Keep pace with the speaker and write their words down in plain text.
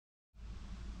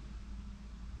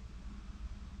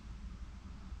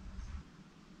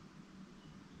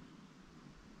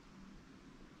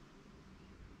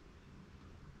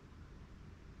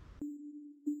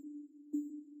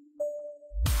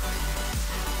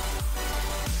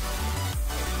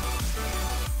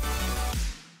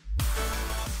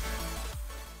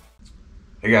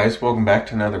Hey guys, welcome back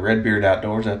to another Redbeard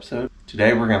Outdoors episode.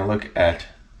 Today we're going to look at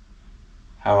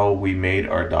how we made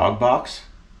our dog box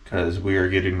because we are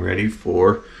getting ready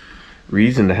for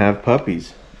Reason to have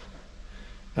puppies.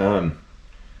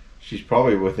 She's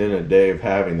probably within a day of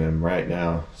having them right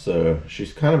now, so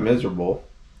she's kind of miserable.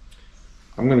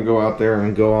 I'm going to go out there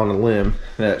and go on a limb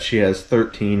that she has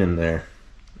 13 in there.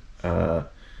 My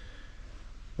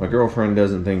girlfriend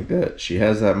doesn't think that she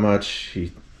has that much.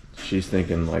 She's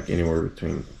thinking like anywhere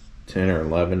between 10 or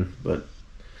 11, but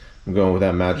I'm going with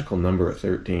that magical number of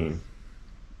 13.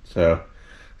 So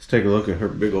let's take a look at her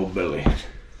big old belly. Lay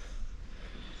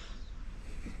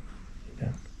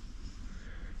down.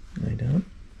 Lay down.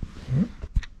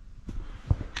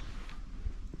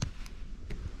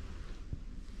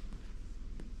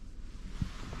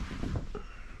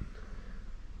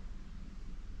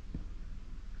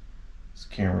 This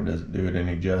camera doesn't do it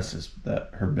any justice, but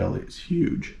that her belly is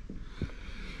huge.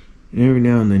 And every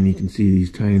now and then you can see these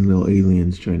tiny little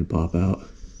aliens trying to pop out.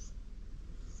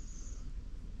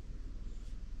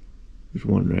 There's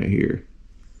one right here.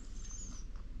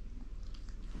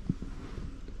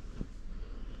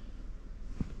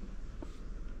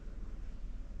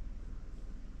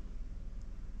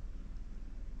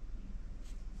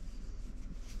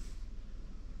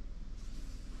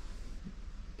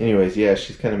 Anyways, yeah,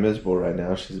 she's kind of miserable right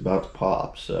now. She's about to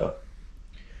pop, so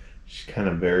she's kind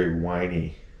of very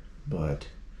whiny. But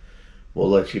we'll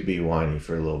let you be whiny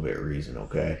for a little bit, Reason,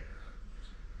 okay?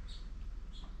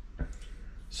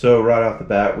 So right off the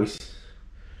bat, we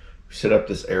set up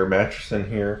this air mattress in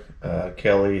here.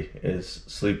 Kelly is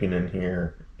sleeping in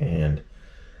here and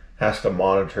has to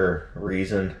monitor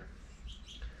Reason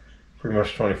pretty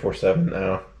much 24/7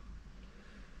 now.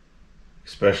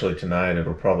 Especially tonight.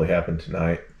 It'll probably happen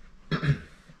tonight.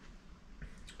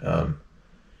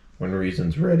 When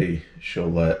Reason's ready,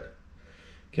 she'll let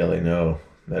Kelly know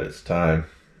that it's time.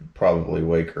 Probably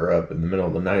wake her up in the middle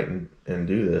of the night and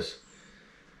do this.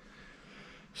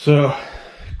 So,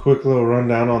 quick little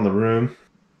rundown on the room.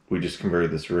 We just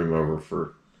converted this room over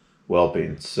for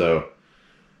whelping. So,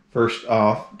 first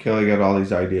off, Kelly got all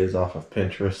these ideas off of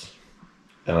Pinterest.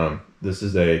 This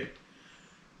is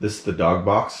the dog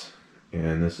box,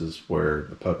 and this is where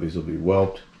the puppies will be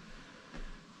whelped.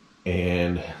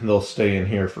 And they'll stay in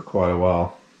here for quite a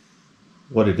while.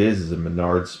 What it is a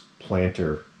Menards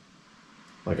planter,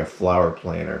 like a flower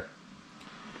planter,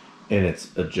 and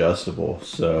it's adjustable,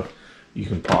 so you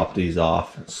can pop these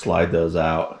off, slide those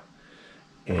out,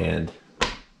 and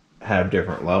have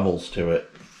different levels to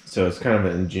it. So it's kind of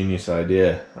an ingenious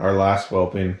idea. Our last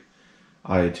whelping,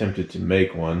 I attempted to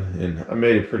make one, and I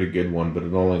made a pretty good one, but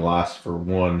it only lasts for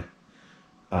one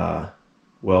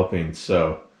whelping.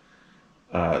 So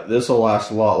this will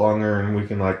last a lot longer, and we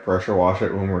can like pressure wash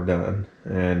it when we're done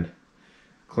and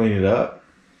clean it up.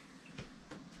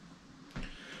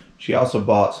 She also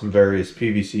bought some various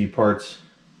PVC parts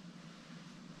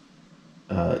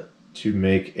to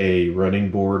make a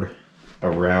running board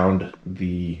around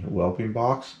the whelping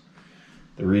box.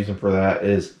 The reason for that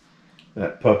is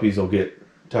that puppies will get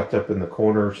tucked up in the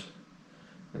corners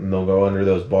and they'll go under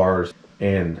those bars,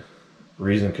 and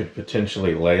Reason could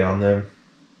potentially lay on them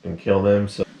and kill them.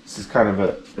 So this is kind of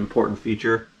an important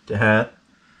feature to have.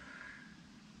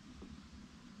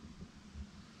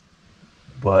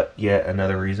 But yet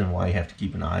another reason why you have to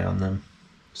keep an eye on them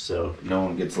so no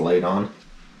one gets laid on.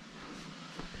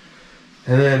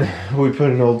 And then we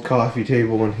put an old coffee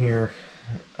table in here.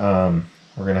 We're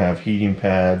going to have heating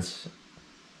pads,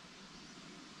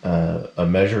 a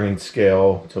measuring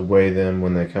scale to weigh them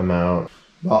when they come out.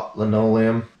 Bought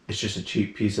linoleum. It's just a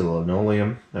cheap piece of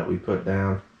linoleum that we put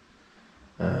down.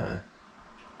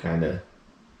 Kind of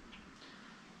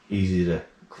easy to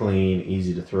clean,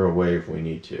 easy to throw away if we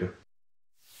need to.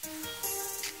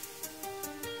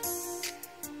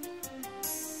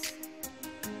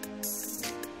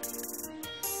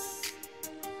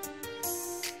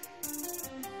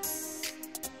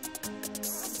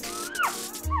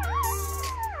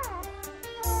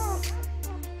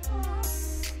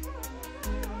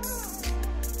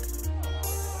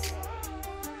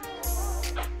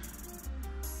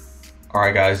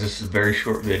 Alright guys, this is a very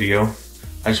short video.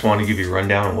 I just want to give you a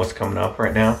rundown on what's coming up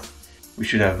right now. We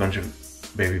should have a bunch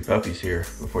of baby puppies here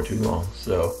before too long.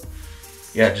 So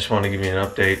yeah, just want to give you an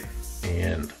update,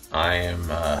 and I am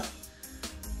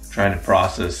trying to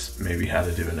process maybe how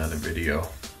to do another video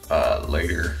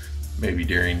later, maybe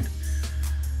during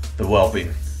the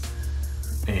whelping.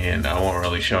 And I won't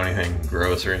really show anything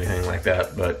gross or anything like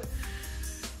that, but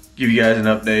give you guys an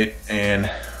update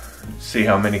and see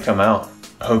how many come out.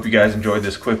 I hope you guys enjoyed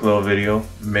this quick little video.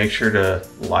 Make sure to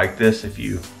like this if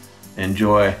you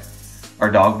enjoy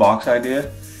our dog box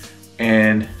idea.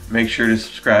 And make sure to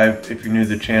subscribe if you're new to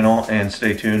the channel, and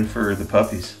stay tuned for the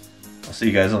puppies. I'll see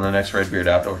you guys on the next Redbeard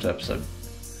Outdoors episode.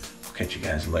 I'll catch you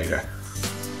guys later.